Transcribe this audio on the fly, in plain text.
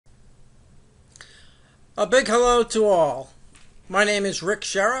A big hello to all. My name is Rick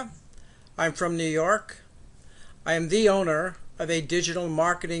Shera. I'm from New York. I am the owner of a digital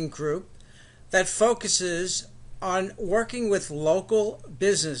marketing group that focuses on working with local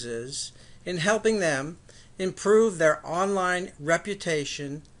businesses in helping them improve their online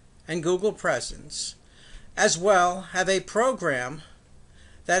reputation and Google presence, as well have a program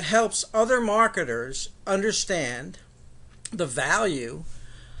that helps other marketers understand the value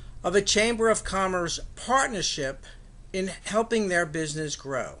of a Chamber of Commerce partnership in helping their business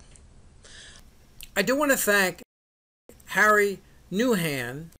grow. I do want to thank Harry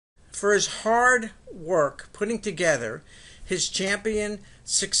Nouhan for his hard work putting together his Champion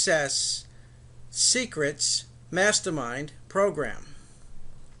Success Secrets Mastermind program.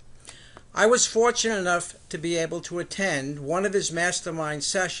 I was fortunate enough to be able to attend one of his mastermind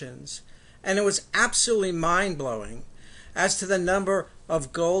sessions, and it was absolutely mind-blowing as to the number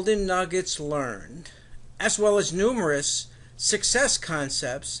of golden nuggets learned, as well as numerous success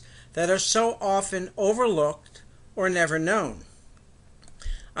concepts that are so often overlooked or never known.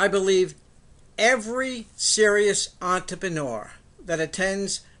 I believe every serious entrepreneur that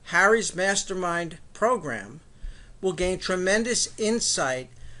attends Harry's Mastermind program will gain tremendous insight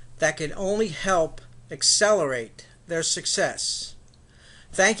that can only help accelerate their success.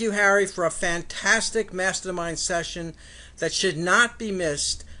 Thank you, Harry, for a fantastic mastermind session that should not be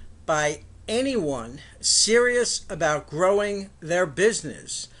missed by anyone serious about growing their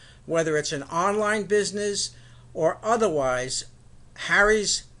business, whether it's an online business or otherwise.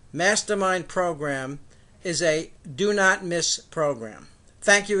 Harry's Mastermind program is a do not miss program.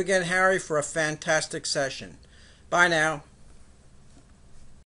 Thank you again, Harry, for a fantastic session. Bye now.